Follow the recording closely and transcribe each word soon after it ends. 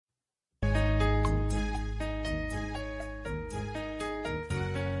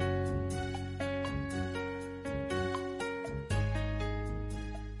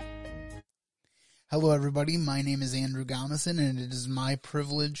Hello, everybody. My name is Andrew Galmison, and it is my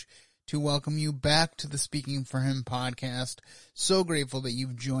privilege to welcome you back to the Speaking for Him podcast. So grateful that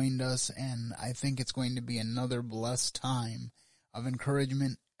you've joined us, and I think it's going to be another blessed time of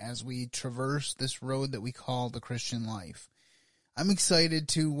encouragement as we traverse this road that we call the Christian life. I'm excited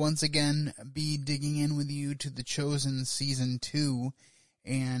to once again be digging in with you to The Chosen Season 2,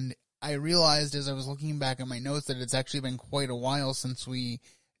 and I realized as I was looking back at my notes that it's actually been quite a while since we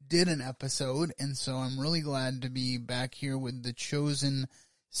did an episode, and so I'm really glad to be back here with The Chosen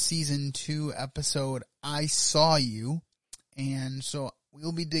Season 2 episode, I Saw You, and so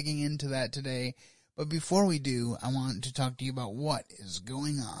we'll be digging into that today. But before we do, I want to talk to you about what is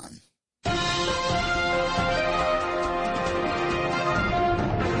going on.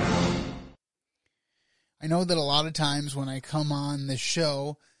 I know that a lot of times when I come on the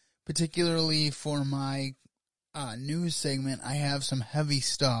show, particularly for my news segment, I have some heavy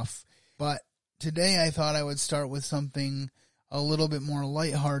stuff, but today I thought I would start with something a little bit more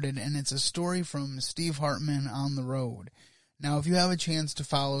lighthearted, and it's a story from Steve Hartman on the road. Now, if you have a chance to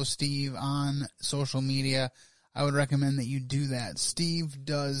follow Steve on social media, I would recommend that you do that. Steve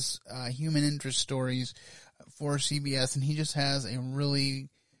does human interest stories for CBS, and he just has a really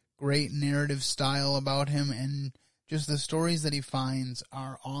great narrative style about him, and just the stories that he finds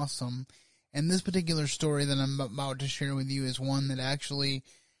are awesome. And this particular story that I'm about to share with you is one that actually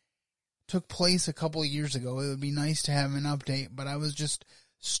took place a couple of years ago. It would be nice to have an update, but I was just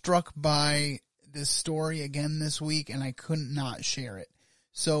struck by this story again this week, and I couldn't not share it.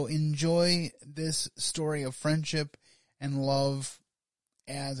 So enjoy this story of friendship and love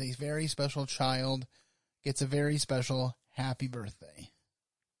as a very special child gets a very special happy birthday.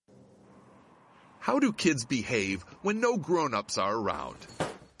 How do kids behave when no grown-ups are around?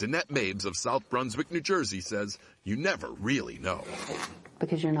 Danette Mabes of South Brunswick, New Jersey says you never really know.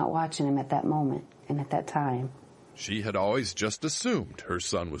 Because you're not watching him at that moment and at that time. She had always just assumed her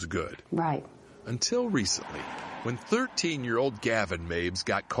son was good. Right. Until recently, when 13-year-old Gavin Mabes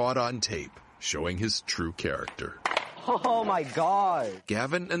got caught on tape, showing his true character. Oh my God.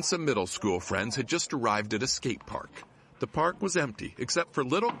 Gavin and some middle school friends had just arrived at a skate park. The park was empty, except for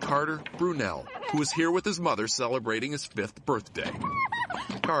little Carter Brunel, who was here with his mother celebrating his 5th birthday.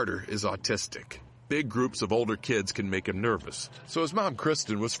 Carter is autistic. Big groups of older kids can make him nervous, so his mom,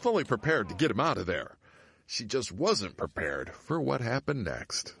 Kristen, was fully prepared to get him out of there. She just wasn't prepared for what happened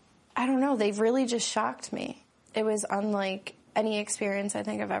next. I don't know, they've really just shocked me. It was unlike any experience I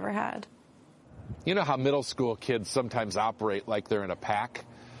think I've ever had. You know how middle school kids sometimes operate like they're in a pack?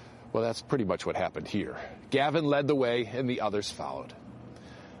 Well, that's pretty much what happened here. Gavin led the way, and the others followed.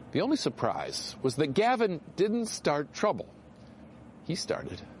 The only surprise was that Gavin didn't start trouble. He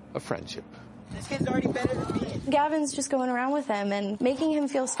started a friendship. This kid's already better than me. Gavin's just going around with him and making him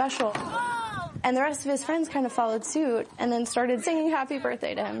feel special. And the rest of his friends kind of followed suit and then started singing happy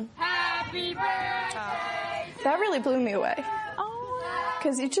birthday to him. Happy birthday! That really blew me away.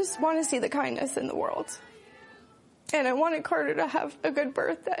 Because you just want to see the kindness in the world. And I wanted Carter to have a good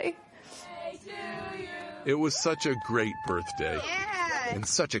birthday. It was such a great birthday. And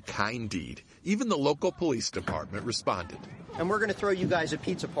such a kind deed. Even the local police department responded. And we're going to throw you guys a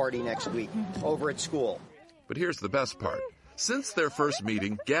pizza party next week over at school. But here's the best part. Since their first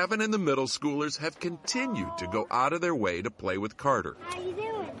meeting, Gavin and the middle schoolers have continued to go out of their way to play with Carter. How you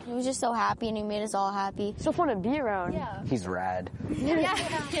doing? He was just so happy, and he made us all happy. So fun to be around. Yeah. He's rad.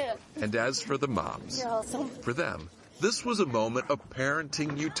 Yeah. And as for the moms, You're awesome. For them, this was a moment of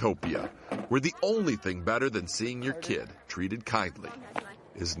parenting utopia, where the only thing better than seeing your kid treated kindly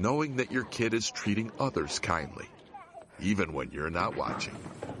is knowing that your kid is treating others kindly, even when you're not watching.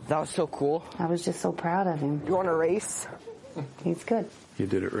 That was so cool. I was just so proud of him. You want to race? He's good. You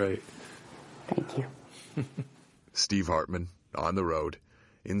did it right. Thank you. Steve Hartman, on the road,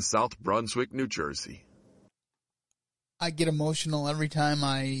 in South Brunswick, New Jersey. I get emotional every time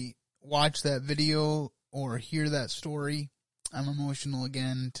I watch that video or hear that story. I'm emotional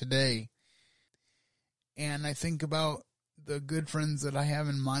again today. And I think about the good friends that I have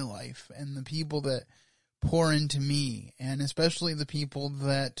in my life and the people that pour into me, and especially the people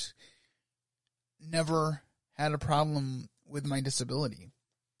that never had a problem with my disability.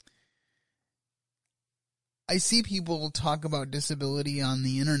 I see people talk about disability on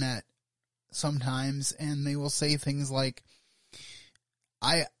the internet sometimes, and they will say things like,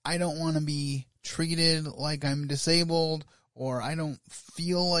 I don't want to be treated like I'm disabled, or I don't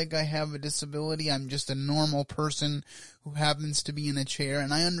feel like I have a disability. I'm just a normal person who happens to be in a chair.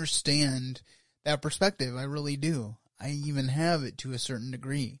 And I understand that perspective. I really do. I even have it to a certain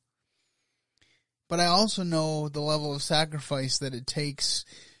degree. But I also know the level of sacrifice that it takes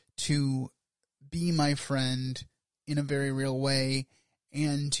to be my friend in a very real way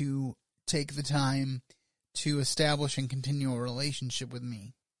and to take the time to establish and continue a relationship with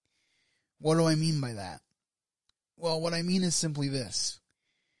me. What do I mean by that? Well, what I mean is simply this.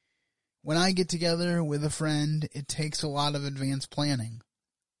 When I get together with a friend, it takes a lot of advanced planning.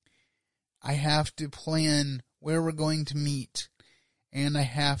 I have to plan where we're going to meet, and I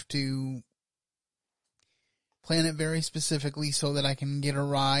have to plan it very specifically so that I can get a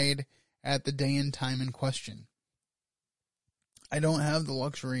ride at the day and time in question. I don't have the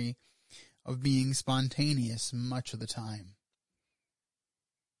luxury of being spontaneous much of the time.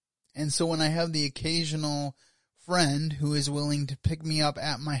 And so when I have the occasional friend who is willing to pick me up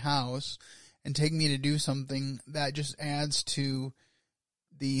at my house and take me to do something, that just adds to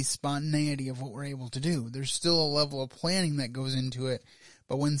the spontaneity of what we're able to do. There's still a level of planning that goes into it,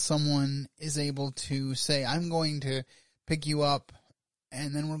 but when someone is able to say, I'm going to pick you up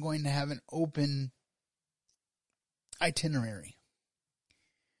and then we're going to have an open itinerary.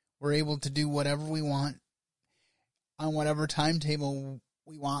 We're able to do whatever we want on whatever timetable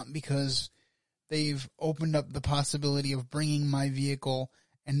we want because they've opened up the possibility of bringing my vehicle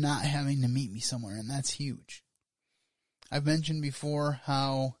and not having to meet me somewhere, and that's huge. I've mentioned before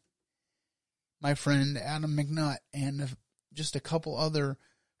how my friend Adam McNutt and just a couple other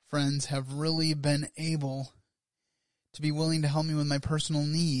friends have really been able to be willing to help me with my personal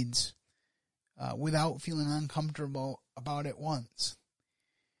needs without feeling uncomfortable about it once.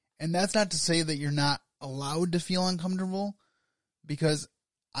 And that's not to say that you're not allowed to feel uncomfortable, because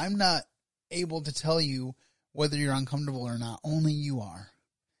I'm not able to tell you whether you're uncomfortable or not. Only you are.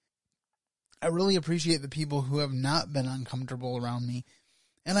 I really appreciate the people who have not been uncomfortable around me.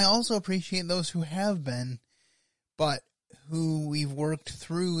 And I also appreciate those who have been, but who we've worked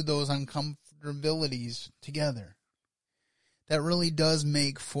through those uncomfortabilities together. That really does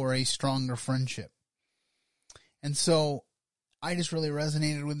make for a stronger friendship. And so I just really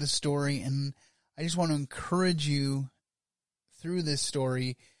resonated with this story, and I just want to encourage you through this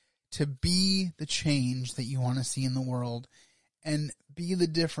story to be the change that you want to see in the world, and be the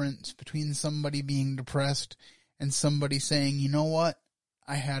difference between somebody being depressed and somebody saying, you know what,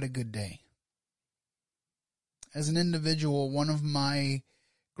 I had a good day. As an individual, one of my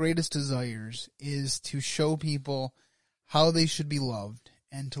greatest desires is to show people how they should be loved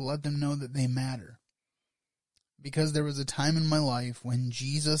and to let them know that they matter. Because there was a time in my life when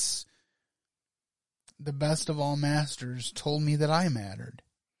Jesus, the best of all masters, told me that I mattered.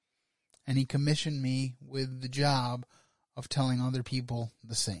 And he commissioned me with the job of telling other people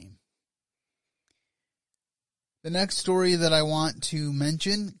the same. The next story that I want to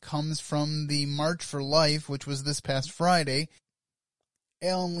mention comes from the March for Life, which was this past Friday.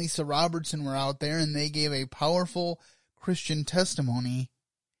 Al and Lisa Robertson were out there, and they gave a powerful Christian testimony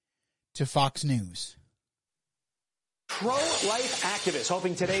to Fox News. Pro-life activists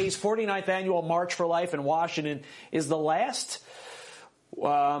hoping today's 49th annual March for Life in Washington is the last,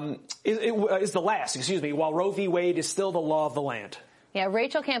 while Roe v. Wade is still the law of the land. Yeah,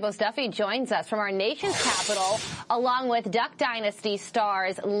 Rachel Campos Duffy joins us from our nation's capital, along with Duck Dynasty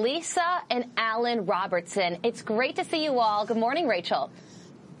stars Lisa and Alan Robertson. It's great to see you all. Good morning, Rachel.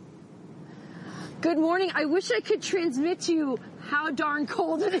 Good morning. I wish I could transmit to you how darn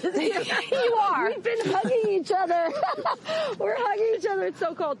cold it is here. You are. We've been hugging each other. We're hugging each other. It's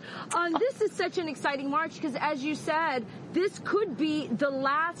so cold. This is such an exciting march because, as you said, this could be the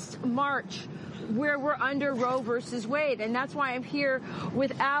last march where we're under Roe versus Wade. And that's why I'm here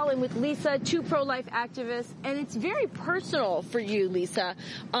with Al and with Lisa, two pro-life activists. And it's very personal for you, Lisa.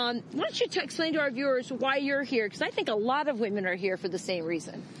 Why don't you explain to our viewers why you're here? Because I think a lot of women are here for the same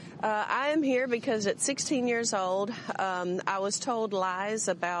reason. I am here because at 16 years old, I was told lies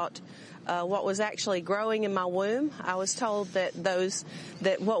about what was actually growing in my womb. I was told that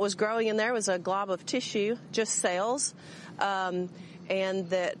what was growing in there was a glob of tissue, just cells, and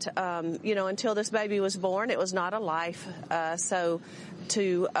that until this baby was born, it was not a life. So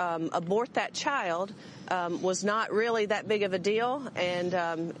to abort that child was not really that big of a deal,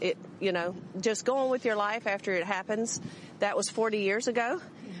 and just going with your life after it happens. That was 40 years ago.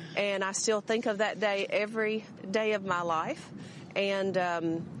 And I still think of that day every day of my life.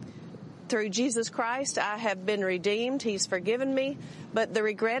 And through Jesus Christ, I have been redeemed. He's forgiven me. But the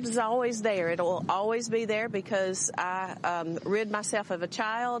regret is always there. It will always be there because I rid myself of a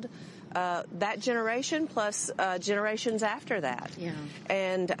child, that generation plus generations after that. Yeah.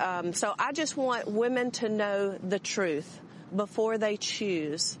 And so I just want women to know the truth before they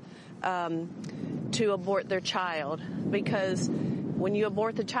choose to abort their child, because when you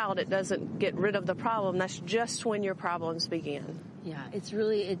abort the child, it doesn't get rid of the problem. That's just when your problems begin. Yeah, it's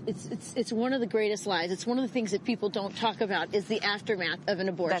really, it's one of the greatest lies. It's one of the things that people don't talk about is the aftermath of an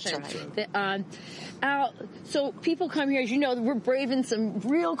abortion. That's right. Al, so people come here, as you know, we're braving some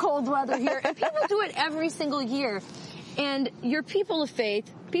real cold weather here, and people do it every single year. And you're people of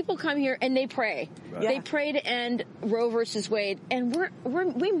faith. People come here and they pray. Right. They pray to end Roe versus Wade, and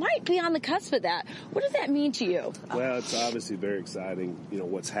we might be on the cusp of that. What does that mean to you? Well, it's obviously very exciting,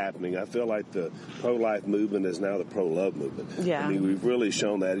 what's happening. I feel like the pro-life movement is now the pro-love movement. Yeah. I mean, we've really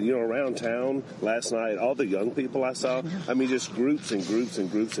shown that. And, around town last night, all the young people I saw, just groups and groups and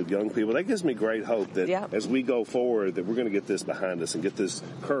groups of young people. That gives me great hope that as we go forward, that we're going to get this behind us and get this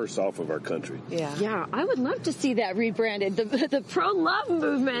curse off of our country. Yeah. Yeah, I would love to see that rebranded, the pro-love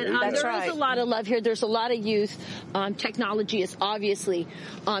movement. That's there is a lot of love here. There's a lot of youth. Technology has obviously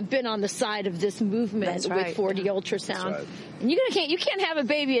been on the side of this movement with 4D ultrasound. Right. And you can't have a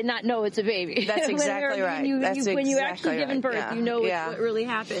baby and not know it's a baby. That's exactly right. When you actually given birth, you know what really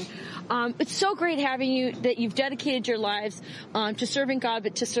happened. It's so great having you, that you've dedicated your lives to serving God,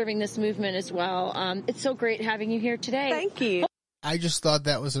 but to serving this movement as well. It's so great having you here today. Thank you. I just thought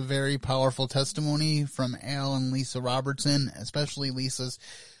that was a very powerful testimony from Al and Lisa Robertson, especially Lisa's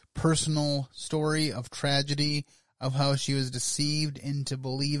personal story of tragedy, of how she was deceived into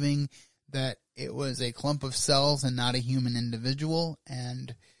believing that it was a clump of cells and not a human individual.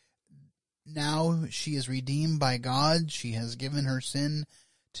 And now she is redeemed by God. She has given her sin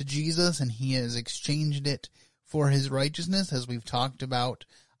to Jesus, and he has exchanged it for his righteousness, as we've talked about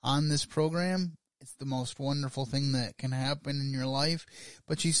on this program. It's the most wonderful thing that can happen in your life,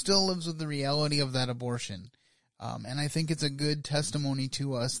 but she still lives with the reality of that abortion. And I think it's a good testimony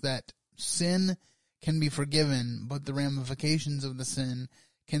to us that sin can be forgiven, but the ramifications of the sin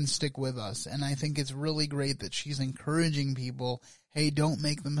can stick with us. And I think it's really great that she's encouraging people, hey, don't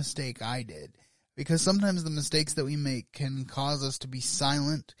make the mistake I did. Because sometimes the mistakes that we make can cause us to be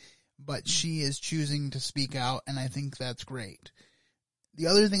silent, but she is choosing to speak out, and I think that's great. The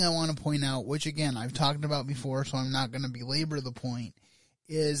other thing I want to point out, which again I've talked about before, so I'm not going to belabor the point,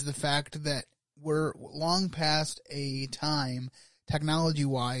 is the fact that we're long past a time,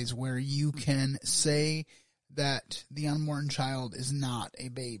 technology-wise, where you can say that the unborn child is not a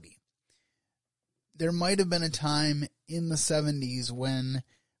baby. There might have been a time in the 70s when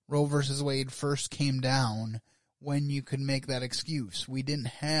Roe versus Wade first came down when you could make that excuse. We didn't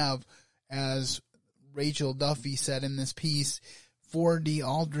have, as Rachel Duffy said in this piece, 4D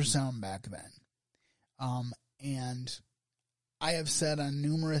ultrasound back then. And I have said on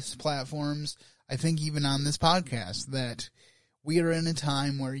numerous platforms, I think even on this podcast, that we are in a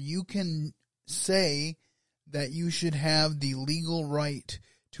time where you can say that you should have the legal right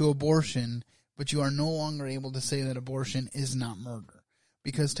to abortion, but you are no longer able to say that abortion is not murder.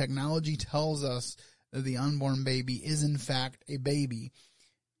 Because technology tells us that the unborn baby is in fact a baby.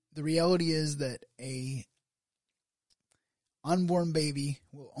 The reality is that a unborn baby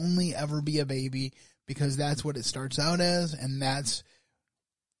will only ever be a baby because that's what it starts out as, and that's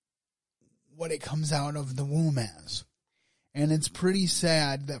what it comes out of the womb as. And it's pretty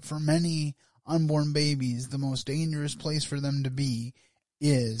sad that for many unborn babies, the most dangerous place for them to be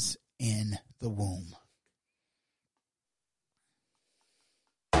is in the womb.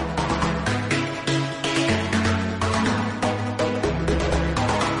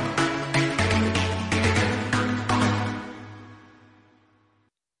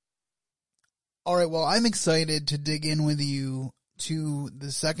 All right, well, I'm excited to dig in with you to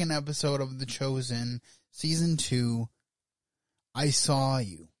the second episode of The Chosen, Season 2, I Saw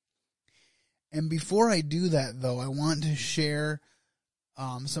You. And before I do that, though, I want to share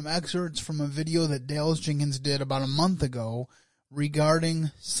some excerpts from a video that Dallas Jenkins did about a month ago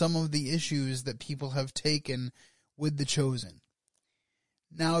regarding some of the issues that people have taken with The Chosen.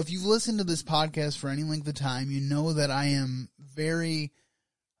 Now, if you've listened to this podcast for any length of time, you know that I am very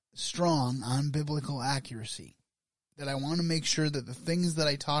strong on biblical accuracy, that I want to make sure that the things that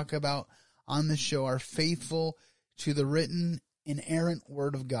I talk about on this show are faithful to the written, inerrant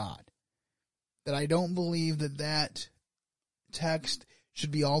Word of God, that I don't believe that that text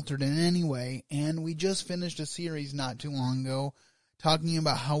should be altered in any way. And we just finished a series not too long ago talking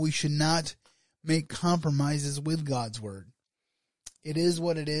about how we should not make compromises with God's Word. It is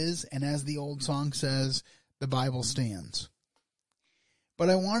what it is, and as the old song says, the Bible stands. But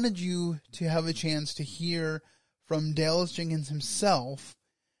I wanted you to have a chance to hear from Dallas Jenkins himself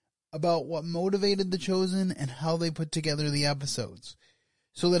about what motivated The Chosen and how they put together the episodes,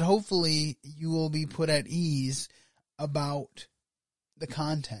 so that hopefully you will be put at ease about the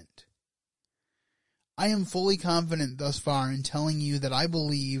content. I am fully confident thus far in telling you that I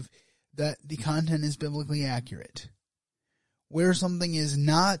believe that the content is biblically accurate. where something is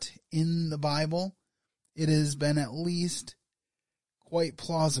not in the Bible, it has been at least quite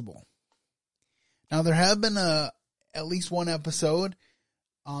plausible. Now, there have been at least one episode,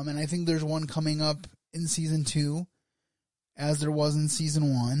 and I think there's one coming up in season 2, as there was in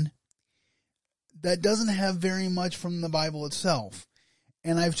season 1, that doesn't have very much from the Bible itself.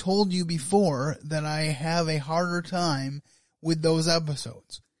 And I've told you before that I have a harder time with those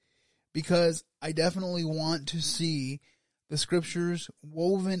episodes, because I definitely want to see the scriptures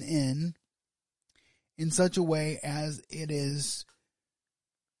woven in such a way as it is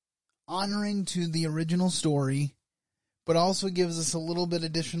honoring to the original story, but also gives us a little bit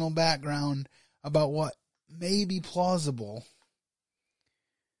additional background about what may be plausible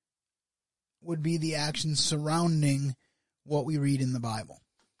would be the actions surrounding what we read in the Bible.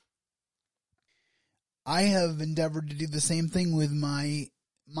 I have endeavored to do the same thing with my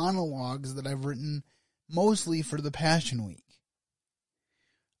monologues that I've written mostly for the Passion Week.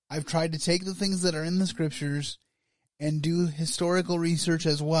 I've tried to take the things that are in the scriptures and do historical research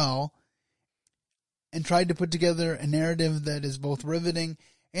as well, and tried to put together a narrative that is both riveting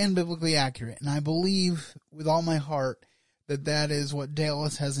and biblically accurate. And I believe with all my heart that that is what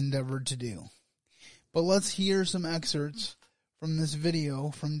Dallas has endeavored to do. But let's hear some excerpts from this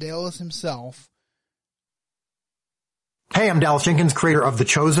video from Dallas himself. Hey, I'm Dallas Jenkins, creator of The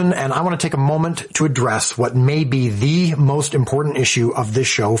Chosen, and I want to take a moment to address what may be the most important issue of this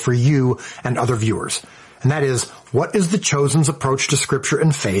show for you and other viewers. And that is, what is The Chosen's approach to Scripture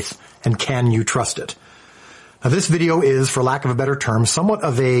and faith, and can you trust it? Now, this video is, for lack of a better term, somewhat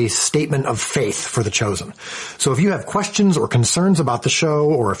of a statement of faith for The Chosen. So if you have questions or concerns about the show,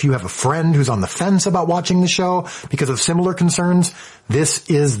 or if you have a friend who's on the fence about watching the show because of similar concerns, this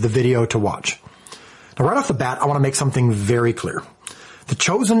is the video to watch. Now, right off the bat, I want to make something very clear. The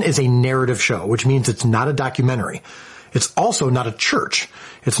Chosen is a narrative show, which means it's not a documentary. It's also not a church.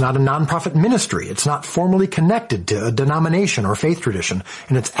 It's not a nonprofit ministry. It's not formally connected to a denomination or faith tradition.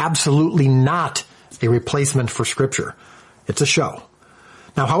 And it's absolutely not a replacement for Scripture. It's a show.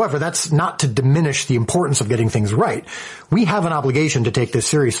 Now, however, that's not to diminish the importance of getting things right. We have an obligation to take this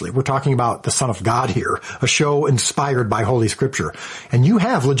seriously. We're talking about the Son of God here, a show inspired by Holy Scripture. And you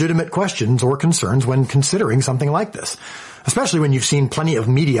have legitimate questions or concerns when considering something like this, especially when you've seen plenty of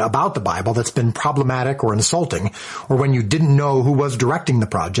media about the Bible that's been problematic or insulting, or when you didn't know who was directing the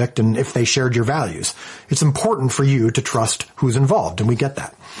project and if they shared your values. It's important for you to trust who's involved, and we get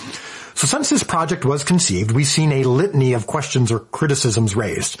that. So since this project was conceived, we've seen a litany of questions or criticisms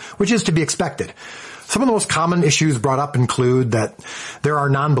raised, which is to be expected. Some of the most common issues brought up include that there are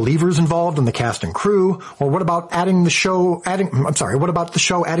non-believers involved in the cast and crew, or what about the show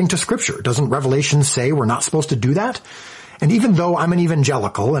adding to Scripture? Doesn't Revelation say we're not supposed to do that? And even though I'm an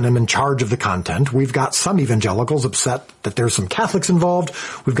evangelical and I'm in charge of the content, we've got some evangelicals upset that there's some Catholics involved.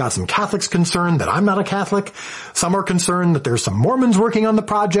 We've got some Catholics concerned that I'm not a Catholic. Some are concerned that there's some Mormons working on the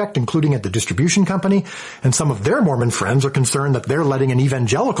project, including at the distribution company. And some of their Mormon friends are concerned that they're letting an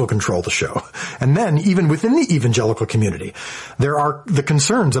evangelical control the show. And then, even within the evangelical community, there are the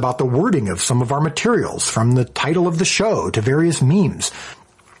concerns about the wording of some of our materials, from the title of the show to various memes.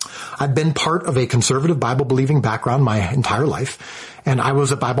 I've been part of a conservative Bible-believing background my entire life, and I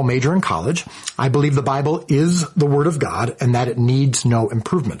was a Bible major in college. I believe the Bible is the Word of God and that it needs no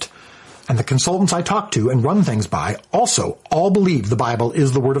improvement. And the consultants I talk to and run things by also all believe the Bible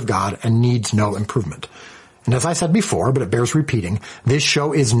is the Word of God and needs no improvement. And as I said before, but it bears repeating, this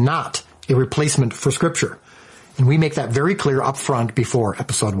show is not a replacement for Scripture. And we make that very clear up front before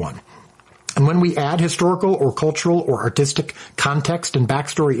episode 1. And when we add historical or cultural or artistic context and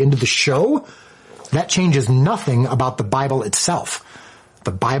backstory into the show, that changes nothing about the Bible itself.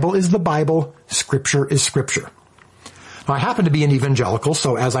 The Bible is the Bible. Scripture is Scripture. Now, I happen to be an evangelical,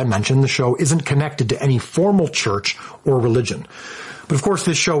 so as I mentioned, the show isn't connected to any formal church or religion. But of course,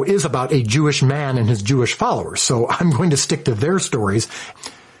 this show is about a Jewish man and his Jewish followers, so I'm going to stick to their stories.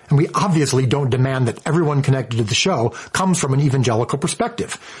 And we obviously don't demand that everyone connected to the show comes from an evangelical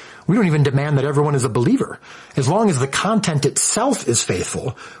perspective. We don't even demand that everyone is a believer. As long as the content itself is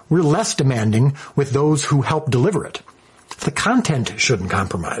faithful, we're less demanding with those who help deliver it. The content shouldn't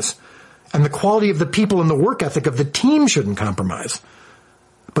compromise. And the quality of the people and the work ethic of the team shouldn't compromise.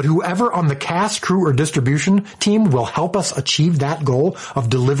 But whoever on the cast, crew, or distribution team will help us achieve that goal of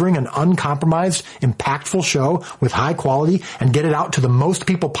delivering an uncompromised, impactful show with high quality and get it out to the most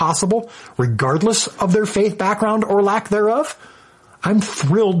people possible, regardless of their faith background or lack thereof, I'm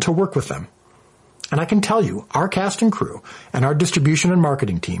thrilled to work with them. And I can tell you, our cast and crew and our distribution and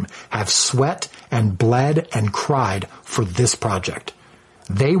marketing team have sweat and bled and cried for this project.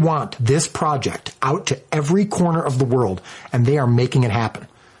 They want this project out to every corner of the world, and they are making it happen.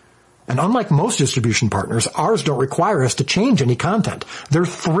 And unlike most distribution partners, ours don't require us to change any content. They're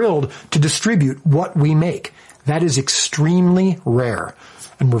thrilled to distribute what we make. That is extremely rare,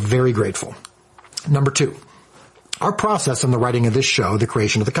 and we're very grateful. Number 2, our process in the writing of this show, the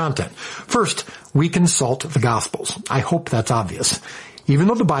creation of the content. First, we consult the Gospels. I hope that's obvious. Even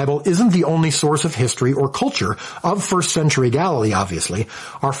though the Bible isn't the only source of history or culture of first century Galilee, obviously,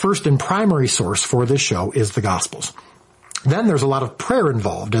 our first and primary source for this show is the Gospels. Then there's a lot of prayer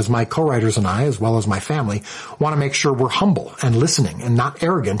involved, as my co-writers and I, as well as my family, want to make sure we're humble and listening and not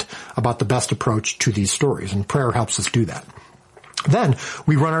arrogant about the best approach to these stories, and prayer helps us do that. Then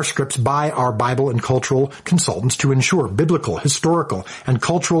we run our scripts by our Bible and cultural consultants to ensure biblical, historical, and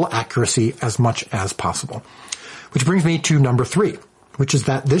cultural accuracy as much as possible. Which brings me to number 3, which is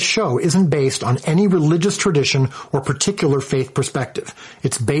that this show isn't based on any religious tradition or particular faith perspective.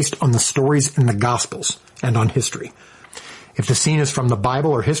 It's based on the stories in the Gospels and on history. If the scene is from the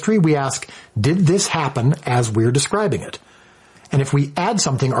Bible or history, we ask, did this happen as we're describing it? And if we add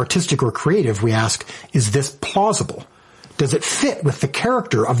something artistic or creative, we ask, is this plausible? Does it fit with the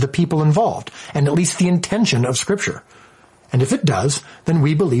character of the people involved and at least the intention of Scripture? And if it does, then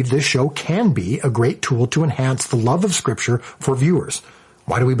we believe this show can be a great tool to enhance the love of Scripture for viewers.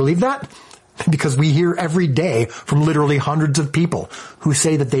 Why do we believe that? Because we hear every day from literally hundreds of people who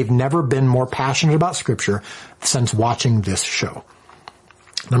say that they've never been more passionate about Scripture since watching this show.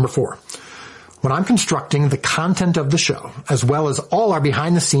 Number 4, when I'm constructing the content of the show, as well as all our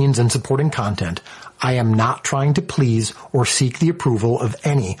behind-the-scenes and supporting content, I am not trying to please or seek the approval of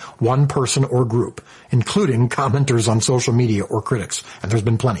any one person or group, including commenters on social media or critics, and there's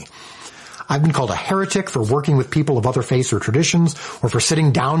been plenty. I've been called a heretic for working with people of other faiths or traditions, or for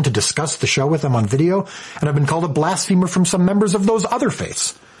sitting down to discuss the show with them on video, and I've been called a blasphemer from some members of those other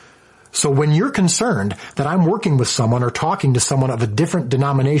faiths. So when you're concerned that I'm working with someone or talking to someone of a different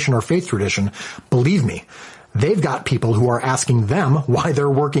denomination or faith tradition, believe me, they've got people who are asking them why they're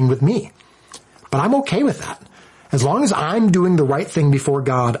working with me. But I'm okay with that. As long as I'm doing the right thing before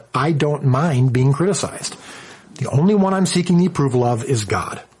God, I don't mind being criticized. The only one I'm seeking the approval of is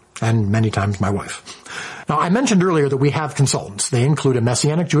God, and many times my wife. Now, I mentioned earlier that we have consultants. They include a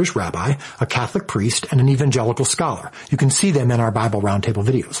Messianic Jewish rabbi, a Catholic priest, and an evangelical scholar. You can see them in our Bible Roundtable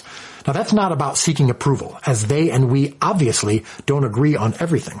videos. Now, that's not about seeking approval, as they and we obviously don't agree on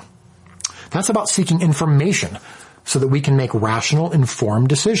everything. That's about seeking information so that we can make rational, informed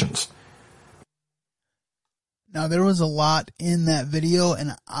decisions. Now, there was a lot in that video,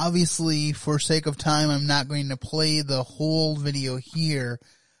 and obviously, for sake of time, I'm not going to play the whole video here,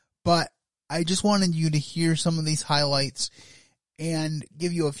 but I just wanted you to hear some of these highlights and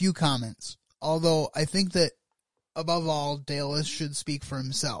give you a few comments, although I think that, above all, Dallas should speak for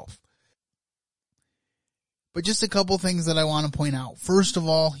himself. But just a couple things that I want to point out. First of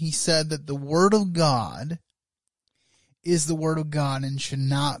all, he said that the Word of God is the Word of God and should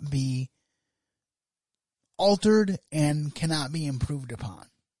not be altered and cannot be improved upon.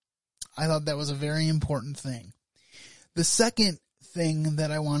 I thought that was a very important thing. The second thing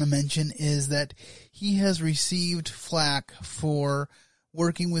that I want to mention is that he has received flack for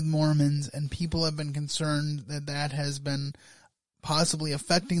working with Mormons, and people have been concerned that that has been possibly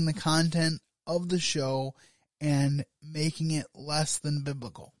affecting the content of the show and making it less than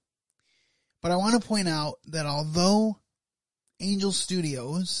biblical. But I want to point out that although Angel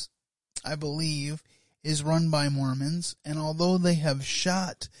Studios, I believe, is run by Mormons, and although they have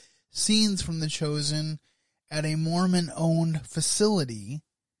shot scenes from The Chosen at a Mormon-owned facility,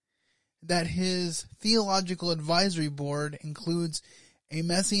 that his theological advisory board includes a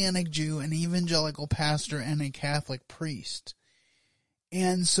Messianic Jew, an evangelical pastor, and a Catholic priest.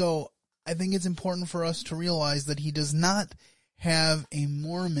 And so I think it's important for us to realize that he does not have a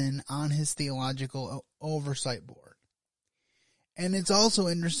Mormon on his theological oversight board. And it's also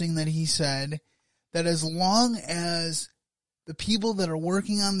interesting that he said that as long as the people that are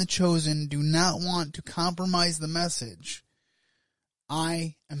working on The Chosen do not want to compromise the message,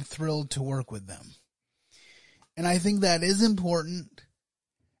 I am thrilled to work with them. And I think that is important.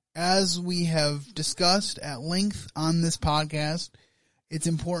 As we have discussed at length on this podcast, it's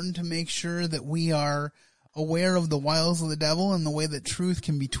important to make sure that we are aware of the wiles of the devil and the way that truth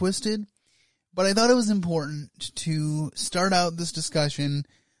can be twisted. But I thought it was important to start out this discussion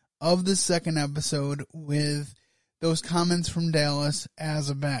of this second episode with those comments from Dallas as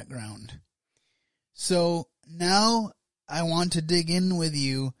a background. So now I want to dig in with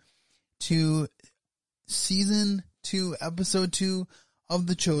you to Season 2, Episode 2 of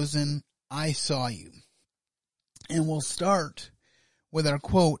The Chosen, I Saw You. And we'll start with our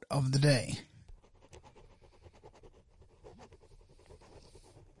quote of the day.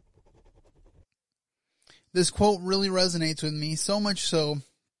 This quote really resonates with me, so much so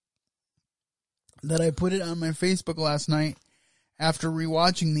that I put it on my Facebook last night after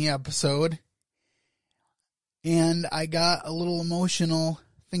rewatching the episode, and I got a little emotional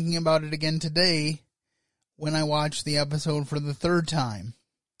thinking about it again today when I watched the episode for the third time.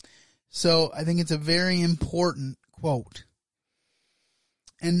 So I think it's a very important quote.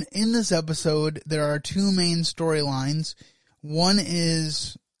 And in this episode, there are two main storylines. One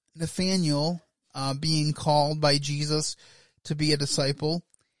is Nathaniel being called by Jesus to be a disciple,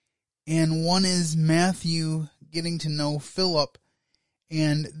 and one is Matthew getting to know Philip.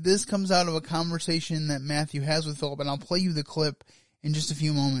 And this comes out of a conversation that Matthew has with Philip, and I'll play you the clip in just a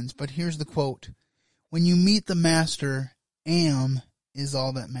few moments. But here's the quote. When you meet the master, am is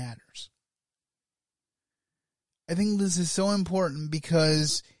all that matters. I think this is so important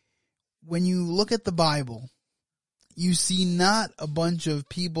because when you look at the Bible, you see not a bunch of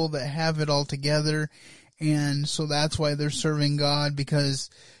people that have it all together, and so that's why they're serving God, because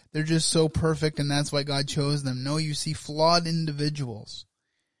they're just so perfect and that's why God chose them. No, you see flawed individuals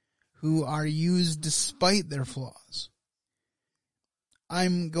who are used despite their flaws.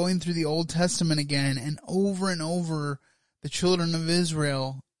 I'm going through the Old Testament again, and over the children of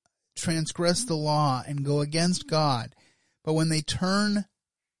Israel transgress the law and go against God. But when they turn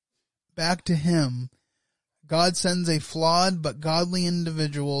back to Him, God sends a flawed but godly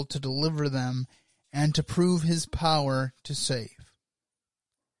individual to deliver them and to prove His power to save.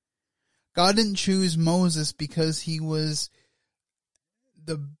 God didn't choose Moses because he was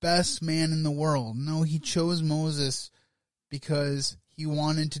the best man in the world. No, He chose Moses because He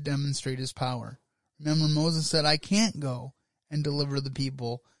wanted to demonstrate His power. Remember, Moses said, I can't go and deliver the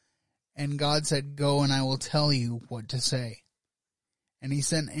people. And God said, go and I will tell you what to say. And He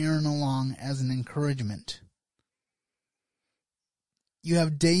sent Aaron along as an encouragement. You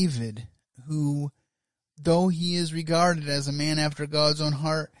have David, who, though he is regarded as a man after God's own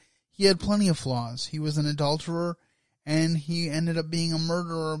heart, he had plenty of flaws. He was an adulterer, and he ended up being a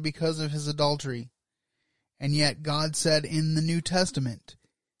murderer because of his adultery. And yet God said in the New Testament,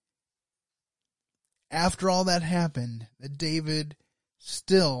 after all that happened, that David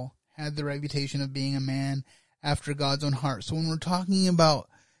still had the reputation of being a man after God's own heart. So when we're talking about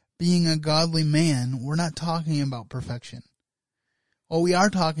being a godly man, we're not talking about perfection. What we are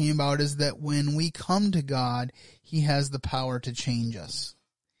talking about is that when we come to God, He has the power to change us.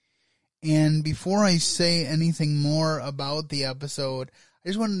 And before I say anything more about the episode, I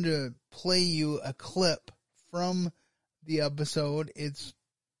just wanted to play you a clip from the episode. It's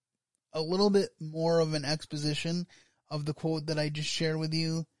a little bit more of an exposition of the quote that I just shared with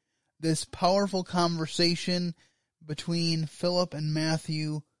you. This powerful conversation between Philip and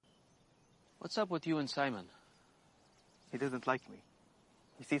Matthew. What's up with you and Simon? He doesn't like me.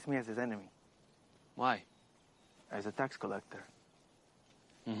 He sees me as his enemy. Why? As a tax collector.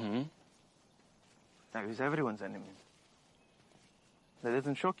 Mm-hmm. Now he's everyone's enemy. That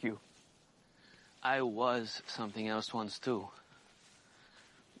doesn't shock you. I was something else once too.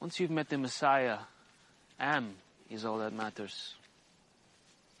 Once you've met the Messiah, Am is all that matters.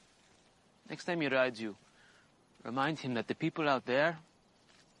 Next time he rides you, remind him that the people out there,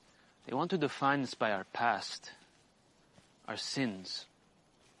 they want to define us by our past, our sins.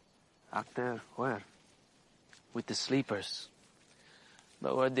 Out there, where? With the sleepers.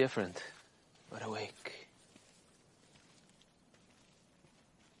 But we're different. We're awake.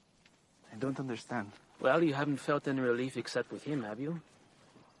 I don't understand. Well, you haven't felt any relief except with him, have you?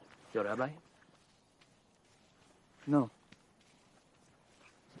 Your rabbi? No.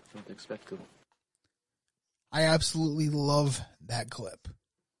 Don't expect to. I absolutely love that clip.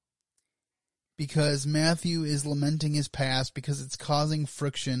 Because Matthew is lamenting his past because it's causing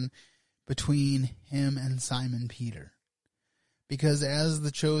friction between him and Simon Peter. Because as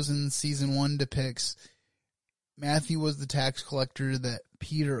The Chosen Season 1 depicts, Matthew was the tax collector that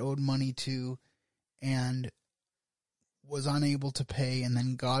Peter owed money to and was unable to pay, and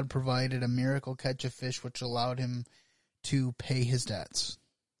then God provided a miracle catch of fish which allowed him to pay his debts.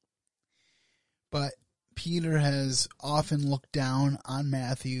 But Peter has often looked down on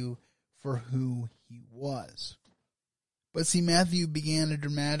Matthew for who he was. But see, Matthew began a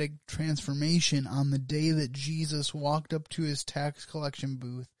dramatic transformation on the day that Jesus walked up to his tax collection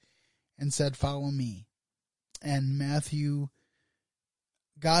booth and said, "Follow me." And Matthew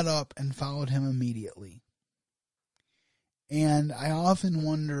got up and followed him immediately. And I often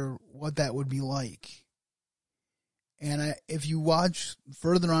wonder what that would be like. And if you watch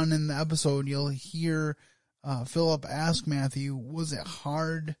further on in the episode, you'll hear Philip asked Matthew, was it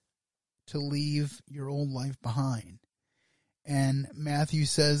hard to leave your old life behind? And Matthew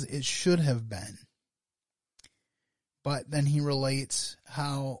says it should have been. But then he relates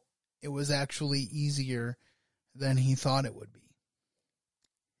how it was actually easier than he thought it would be.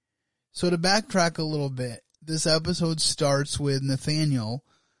 So to backtrack a little bit, this episode starts with Nathaniel,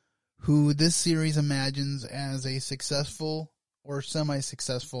 who this series imagines as a successful, or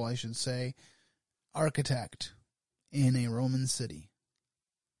semi-successful, I should say, architect in a Roman city.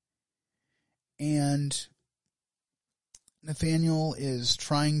 And Nathaniel is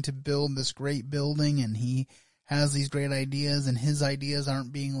trying to build this great building, and he has these great ideas, and his ideas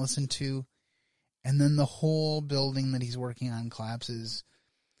aren't being listened to. And then the whole building that he's working on collapses.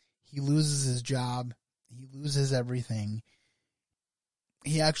 He loses his job. He loses everything.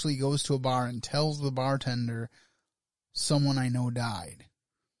 He actually goes to a bar and tells the bartender, someone I know died.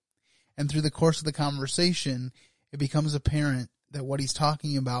 And through the course of the conversation, it becomes apparent that what he's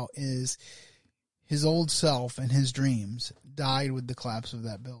talking about is his old self and his dreams died with the collapse of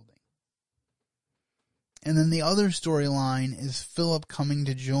that building. And then the other storyline is Philip coming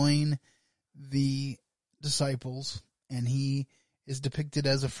to join the disciples, and he is depicted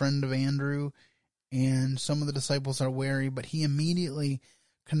as a friend of Andrew, and some of the disciples are wary, but he immediately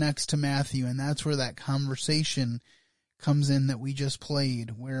connects to Matthew, and that's where that conversation comes in that we just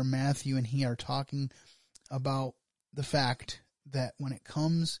played, where Matthew and he are talking about the fact that when it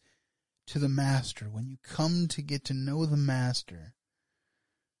comes to the Master, when you come to get to know the Master,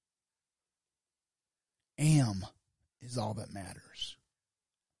 am is all that matters,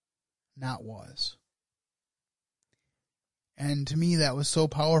 not was. And to me, that was so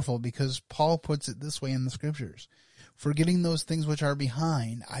powerful because Paul puts it this way in the scriptures: forgetting those things which are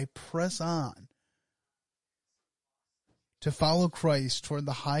behind, I press on to follow Christ toward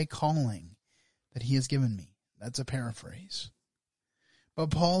the high calling that he has given me. That's a paraphrase.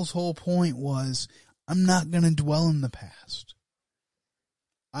 But Paul's whole point was, I'm not going to dwell in the past.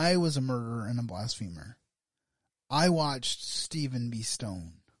 I was a murderer and a blasphemer. I watched Stephen be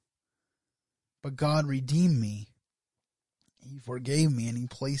stoned. But God redeemed me. He forgave me, and he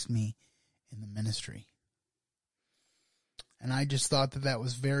placed me in the ministry. And I just thought that that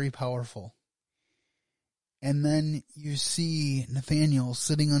was very powerful. And then you see Nathaniel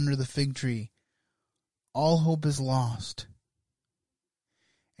sitting under the fig tree. All hope is lost.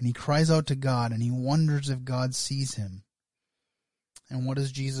 And he cries out to God, and he wonders if God sees him. And what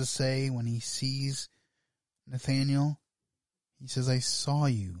does Jesus say when he sees Nathaniel? He says, I saw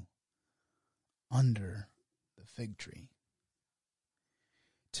you under the fig tree.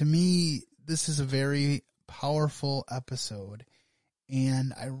 To me, this is a very powerful episode,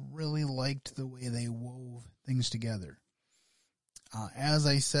 and I really liked the way they wove things together. As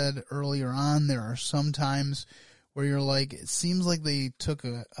I said earlier on, there are some times where you're like, it seems like they took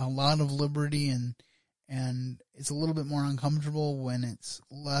a lot of liberty, and it's a little bit more uncomfortable when it's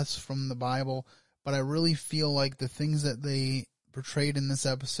less from the Bible, but I really feel like the things that they portrayed in this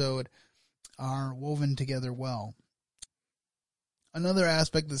episode are woven together well. Another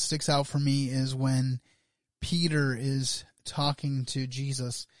aspect that sticks out for me is when Peter is talking to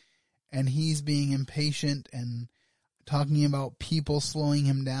Jesus, and he's being impatient and talking about people slowing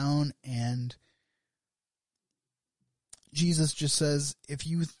him down, and Jesus just says, if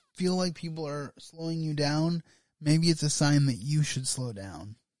you feel like people are slowing you down, maybe it's a sign that you should slow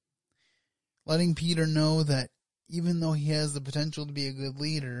down. Letting Peter know that even though he has the potential to be a good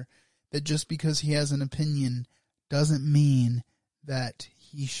leader, that just because he has an opinion doesn't mean that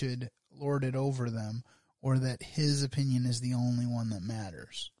he should lord it over them, or that his opinion is the only one that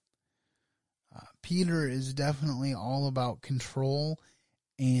matters. Peter is definitely all about control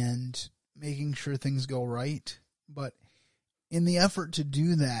and making sure things go right, but in the effort to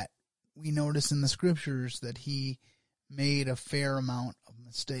do that, we notice in the scriptures that he made a fair amount of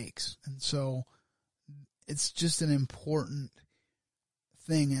mistakes, and so it's just an important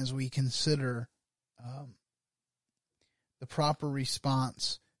thing as we consider the proper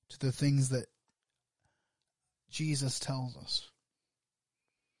response to the things that Jesus tells us.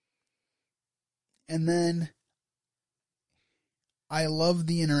 And then I love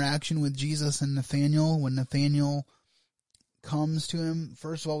the interaction with Jesus and Nathaniel. When Nathaniel comes to him,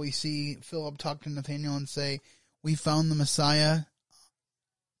 first of all, we see Philip talk to Nathaniel and say, we found the Messiah.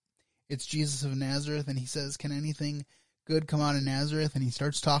 It's Jesus of Nazareth. And he says, can anything good come out of Nazareth? And he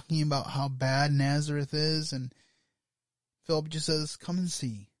starts talking about how bad Nazareth is, and Philip just says, come and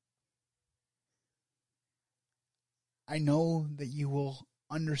see. I know that you will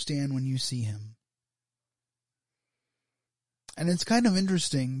understand when you see him. And it's kind of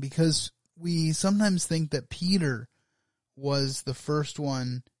interesting because we sometimes think that Peter was the first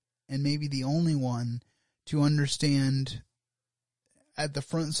one and maybe the only one to understand at the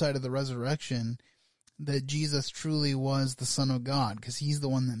front side of the resurrection that Jesus truly was the Son of God, because he's the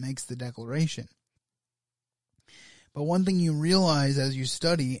one that makes the declaration. But one thing you realize as you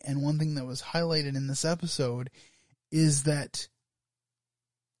study, and one thing that was highlighted in this episode, is that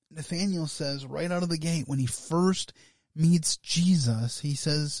Nathanael says right out of the gate, when he first meets Jesus, he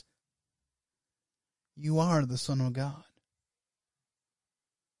says, "You are the Son of God."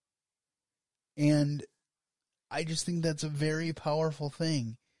 And I just think that's a very powerful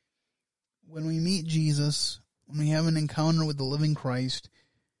thing. When we meet Jesus, when we have an encounter with the living Christ,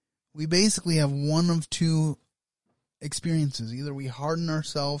 we basically have one of two experiences. Either we harden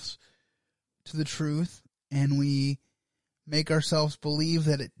ourselves to the truth and we make ourselves believe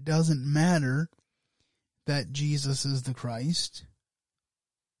that it doesn't matter that Jesus is the Christ,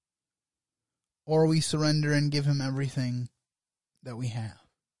 or we surrender and give him everything that we have.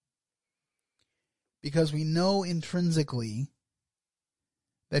 Because we know intrinsically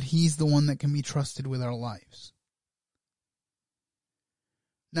that he's the one that can be trusted with our lives.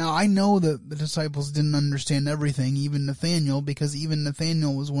 Now, I know that the disciples didn't understand everything, even Nathanael, because even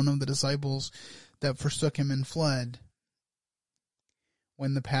Nathanael was one of the disciples that forsook him and fled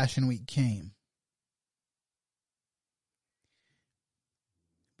when the Passion Week came.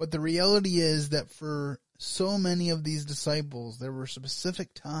 But the reality is that for so many of these disciples, there were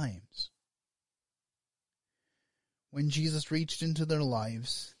specific times when Jesus reached into their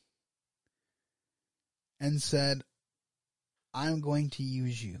lives and said, "I'm going to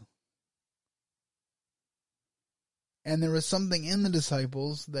use you." And there was something in the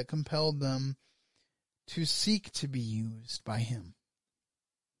disciples that compelled them to seek to be used by him.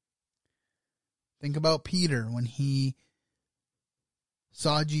 Think about Peter when he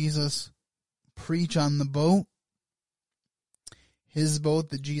saw Jesus preach on the boat, his boat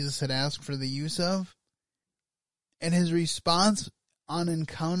that Jesus had asked for the use of. And his response on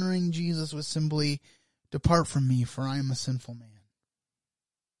encountering Jesus was simply, "Depart from me, for I am a sinful man."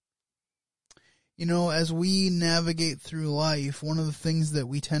 You know, as we navigate through life, one of the things that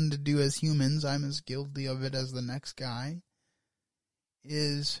we tend to do as humans, I'm as guilty of it as the next guy,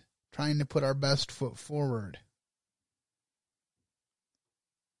 is trying to put our best foot forward.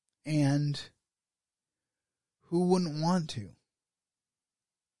 And who wouldn't want to?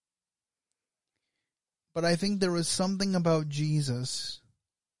 But I think there was something about Jesus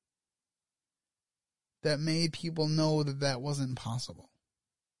that made people know that that wasn't possible.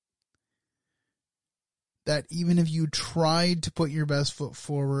 That even if you tried to put your best foot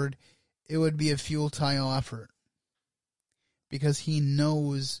forward, it would be a futile effort. Because he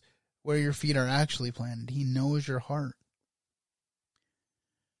knows where your feet are actually planted. He knows your heart.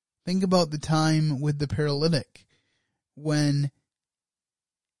 Think about the time with the paralytic when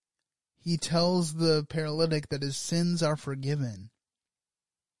he tells the paralytic that his sins are forgiven.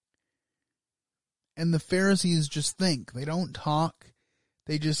 And the Pharisees just think. They don't talk.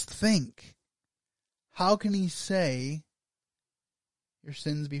 They just think. How can he say, "Your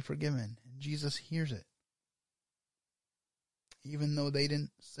sins be forgiven"? And Jesus hears it. Even though they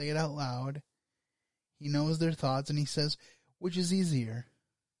didn't say it out loud, he knows their thoughts, and he says, which is easier?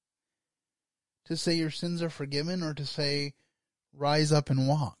 To say your sins are forgiven, or to say, "Rise up and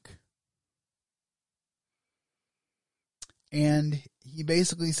walk"? And he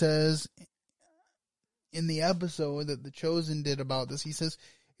basically says, in the episode that The Chosen did about this, he says,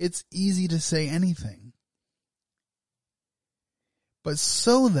 it's easy to say anything. But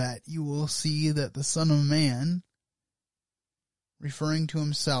so that you will see that the Son of Man, referring to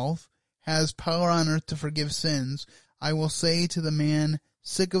himself, has power on earth to forgive sins, I will say to the man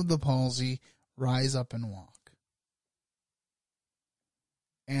sick of the palsy, "Rise up and walk."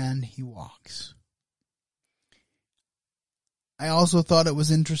 And he walks. I also thought it was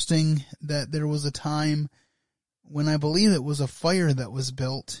interesting that there was a time when I believe it was a fire that was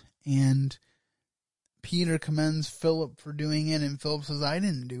built, and Peter commends Philip for doing it, and Philip says, "I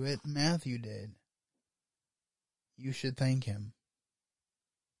didn't do it, Matthew did. You should thank him."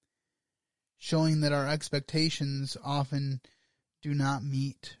 Showing that our expectations often do not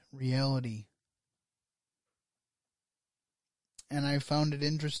meet reality. And I found it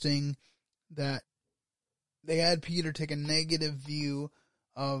interesting that they had Peter take a negative view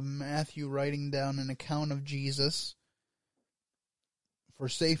of Matthew writing down an account of Jesus for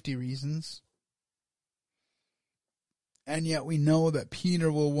safety reasons. And yet we know that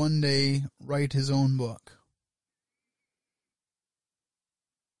Peter will one day write his own book.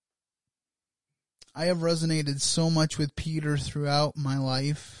 I have resonated so much with Peter throughout my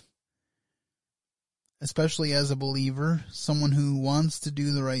life, especially as a believer, someone who wants to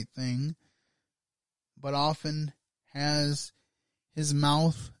do the right thing, but often has his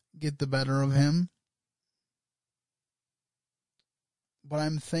mouth get the better of him. But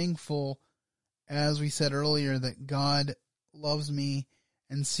I'm thankful, as we said earlier, that God loves me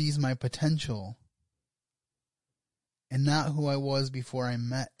and sees my potential and not who I was before I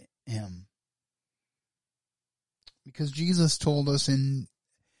met him. Because Jesus told us in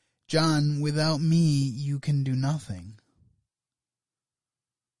John, without me, you can do nothing.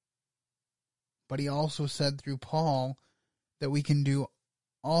 But he also said through Paul that we can do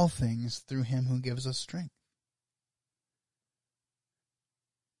all things through him who gives us strength.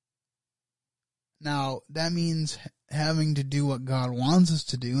 Now, that means having to do what God wants us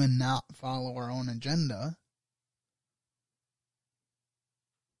to do and not follow our own agenda.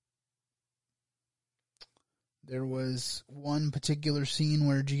 There was one particular scene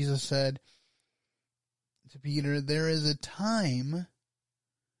where Jesus said to Peter, there is a time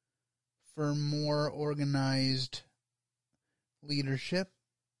for more organized leadership,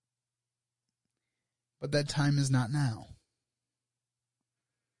 but that time is not now.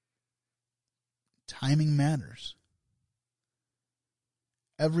 Timing matters.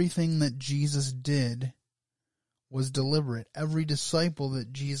 Everything that Jesus did was deliberate. Every disciple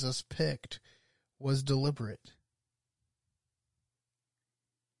that Jesus picked was deliberate.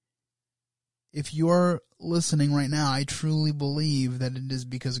 If you're listening right now, I truly believe that it is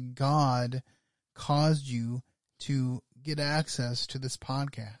because God caused you to get access to this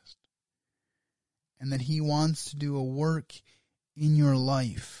podcast and that he wants to do a work in your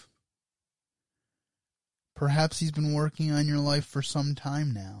life. Perhaps he's been working on your life for some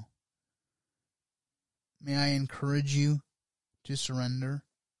time now. May I encourage you to surrender?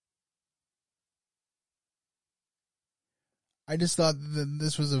 I just thought that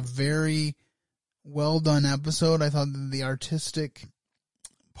this was a very well done episode. I thought that the artistic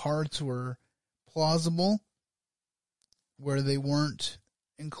parts were plausible where they weren't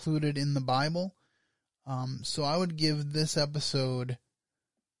included in the Bible. So I would give this episode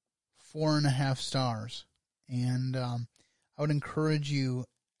 4.5 stars. And I would encourage you,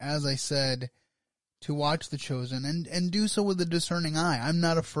 as I said, to watch The Chosen and do so with a discerning eye. I'm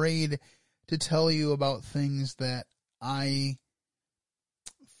not afraid to tell you about things that I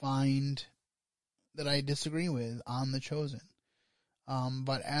find that I disagree with on The Chosen.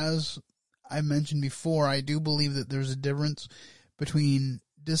 But as I mentioned before, I do believe that there's a difference between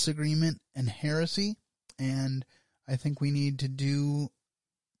disagreement and heresy, and I think we need to do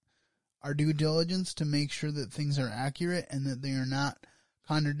our due diligence to make sure that things are accurate and that they are not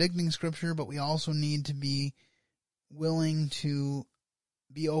contradicting Scripture, but we also need to be willing to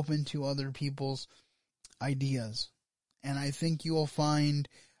be open to other people's ideas. And I think you will find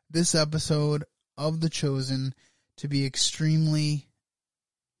this episode of The Chosen to be extremely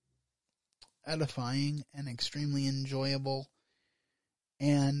edifying and extremely enjoyable.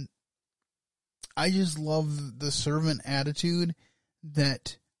 And I just love the servant attitude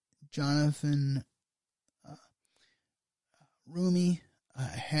that Jonathan Roumie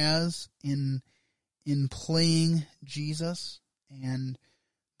has in playing Jesus, and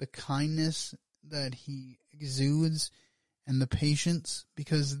the kindness that he exudes and the patience,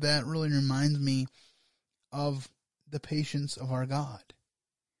 because that really reminds me of the patience of our God.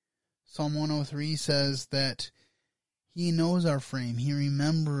 Psalm 103 says that he knows our frame. He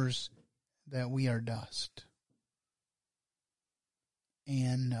remembers that we are dust.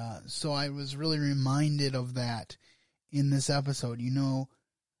 And so I was really reminded of that in this episode. You know,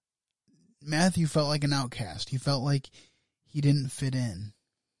 Matthew felt like an outcast. He felt like he didn't fit in.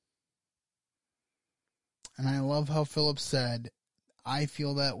 And I love how Philip said, I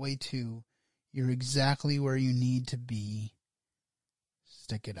feel that way too. You're exactly where you need to be.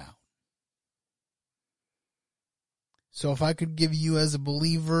 Stick it out. So if I could give you as a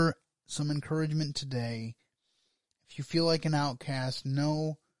believer some encouragement today, if you feel like an outcast,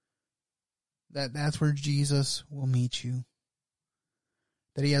 know that that's where Jesus will meet you.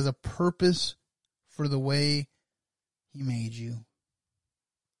 That he has a purpose for the way he made you.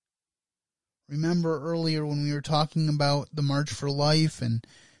 Remember earlier when we were talking about the March for Life and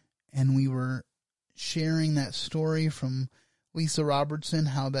we were sharing that story from Lisa Robertson,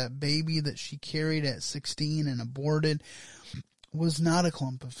 how that baby that she carried at 16 and aborted was not a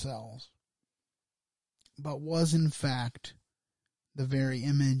clump of cells, but was in fact the very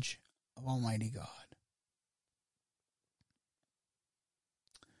image of Almighty God.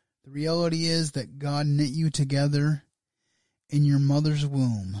 The reality is that God knit you together in your mother's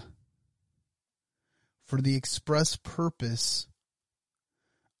womb for the express purpose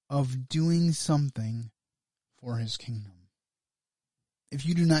of doing something for his kingdom. If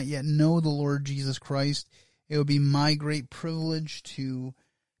you do not yet know the Lord Jesus Christ, it would be my great privilege to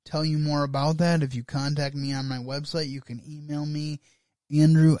tell you more about that. If you contact me on my website, you can email me,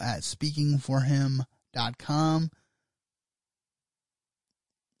 andrew@speakingforhim.com.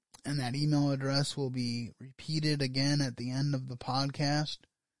 And that email address will be repeated again at the end of the podcast.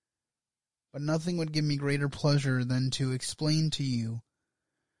 But nothing would give me greater pleasure than to explain to you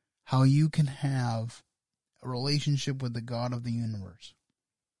how you can have a relationship with the God of the universe.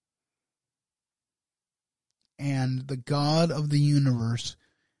 And the God of the universe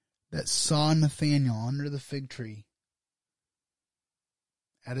that saw Nathanael under the fig tree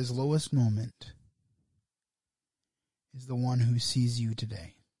at his lowest moment is the one who sees you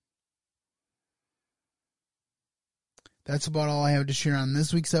today. That's about all I have to share on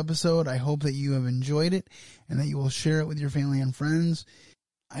this week's episode. I hope that you have enjoyed it and that you will share it with your family and friends.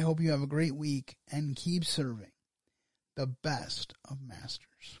 I hope you have a great week and keep serving the best of masters.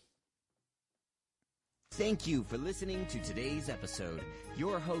 Thank you for listening to today's episode.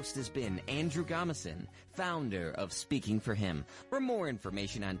 Your host has been Andrew Gomison, founder of Speaking for Him. For more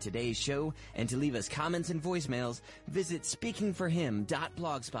information on today's show and to leave us comments and voicemails, visit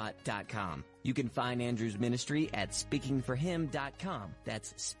speakingforhim.blogspot.com. You can find Andrew's ministry at speakingforhim.com.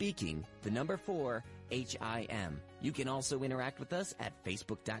 That's speaking, 4, HIM. You can also interact with us at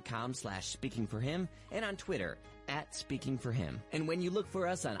facebook.com/speakingforhim and on Twitter @speakingforhim. And when you look for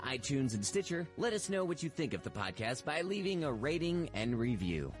us on iTunes and Stitcher, let us know what you think of the podcast by leaving a rating and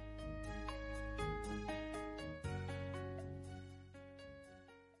review.